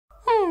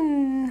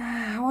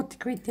what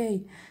a great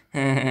day.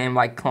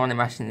 My cloning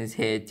machine is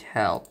here to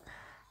help.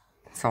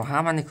 So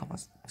how many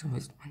clones?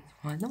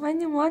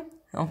 21?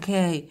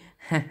 Okay.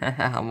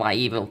 My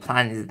evil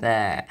plan is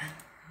there.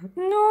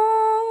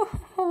 No!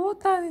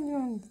 What are you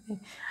doing?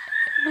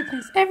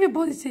 Witness,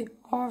 everybody say,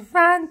 oh,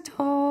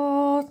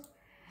 Rantos!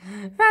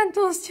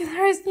 Rantos to the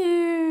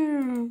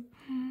rescue!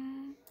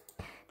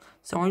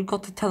 So we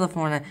got the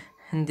telephone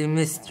and the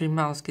mystery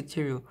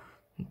musketeer.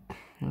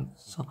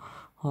 So,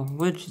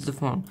 which is the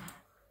phone?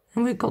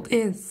 And we got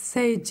it.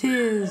 Say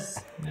cheers.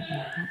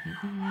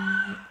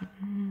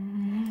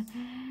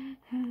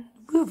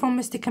 We're from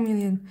Mr.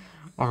 Chameleon.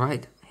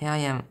 Alright, here I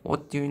am.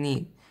 What do you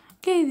need?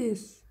 Okay,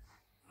 this.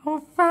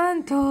 Oh,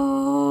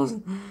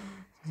 Phantos.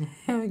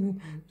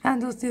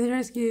 Phantos to the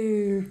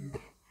rescue.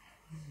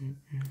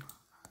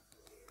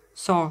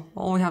 So,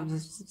 all we have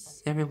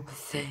is everyone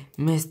say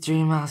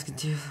mystery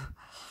musketeer.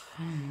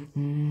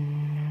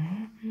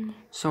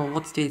 So,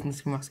 what's the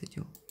mystery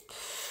musketeer?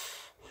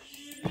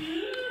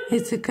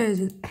 It's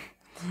because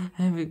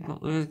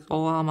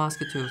all our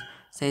musketeers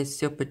say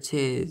super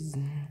cheese.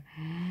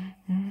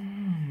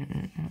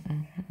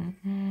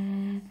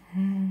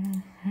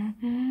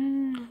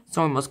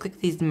 So we must click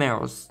these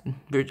mirrors,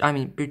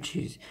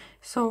 bridges,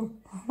 so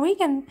we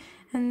can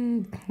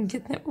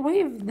get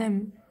away with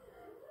them.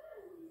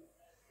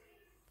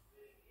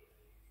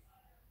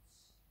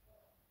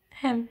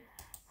 And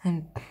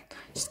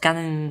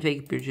scanning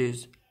fake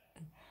bridges.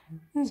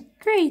 It's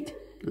great.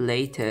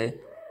 Later.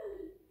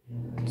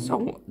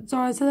 So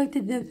I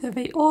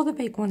selected all the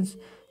fake ones.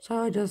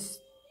 So I just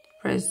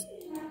press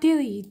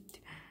delete,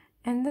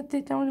 and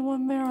that's only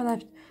one mirror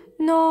left.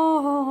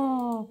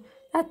 No,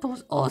 that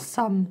was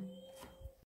awesome.